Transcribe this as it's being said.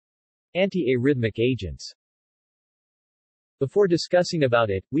Antiarrhythmic agents. Before discussing about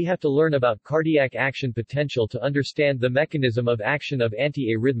it, we have to learn about cardiac action potential to understand the mechanism of action of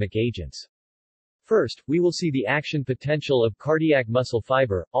antiarrhythmic agents. First, we will see the action potential of cardiac muscle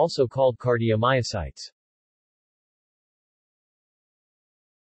fiber, also called cardiomyocytes.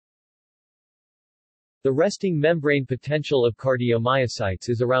 The resting membrane potential of cardiomyocytes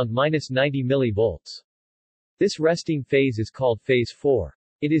is around -90 mV. This resting phase is called phase 4.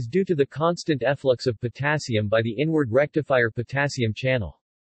 It is due to the constant efflux of potassium by the inward rectifier potassium channel.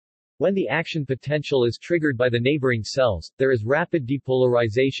 When the action potential is triggered by the neighboring cells, there is rapid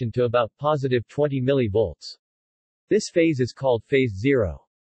depolarization to about +20 mV. This phase is called phase 0.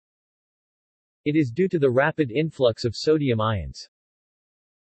 It is due to the rapid influx of sodium ions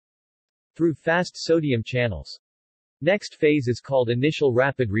through fast sodium channels. Next phase is called initial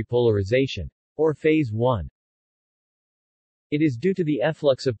rapid repolarization, or phase 1. It is due to the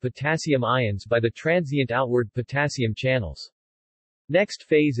efflux of potassium ions by the transient outward potassium channels. Next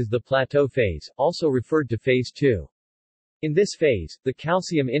phase is the plateau phase, also referred to phase 2. In this phase, the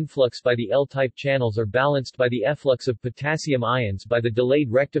calcium influx by the L-type channels are balanced by the efflux of potassium ions by the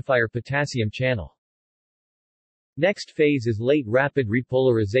delayed rectifier potassium channel. Next phase is late rapid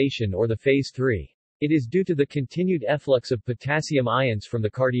repolarization or the phase 3. It is due to the continued efflux of potassium ions from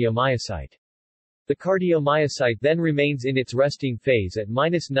the cardiomyocyte. The cardiomyocyte then remains in its resting phase at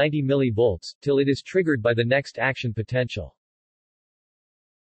 -90 mV, till it is triggered by the next action potential.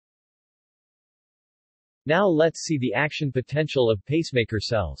 Now let's see the action potential of pacemaker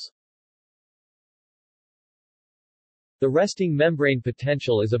cells. The resting membrane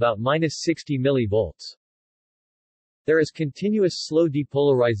potential is about -60 mV. There is continuous slow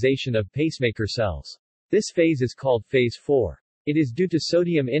depolarization of pacemaker cells. This phase is called phase 4. It is due to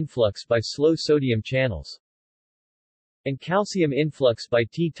sodium influx by slow sodium channels and calcium influx by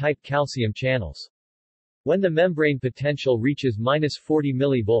T-type calcium channels. When the membrane potential reaches -40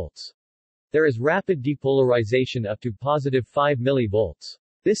 mV, there is rapid depolarization up to +5 mV.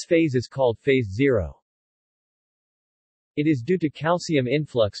 This phase is called phase 0. It is due to calcium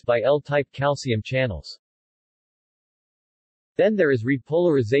influx by L-type calcium channels. Then there is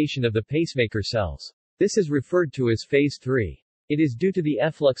repolarization of the pacemaker cells. This is referred to as phase 3. It is due to the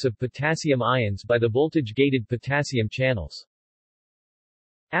efflux of potassium ions by the voltage-gated potassium channels.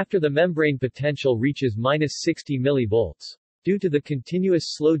 After the membrane potential reaches -60 mV, due to the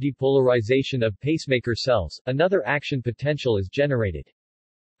continuous slow depolarization of pacemaker cells, another action potential is generated.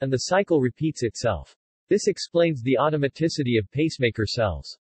 And the cycle repeats itself. This explains the automaticity of pacemaker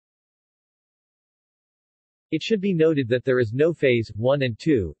cells. It should be noted that there is no phase 1 and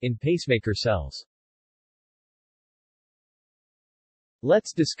 2 in pacemaker cells.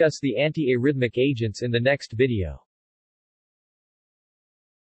 Let's discuss the antiarrhythmic agents in the next video.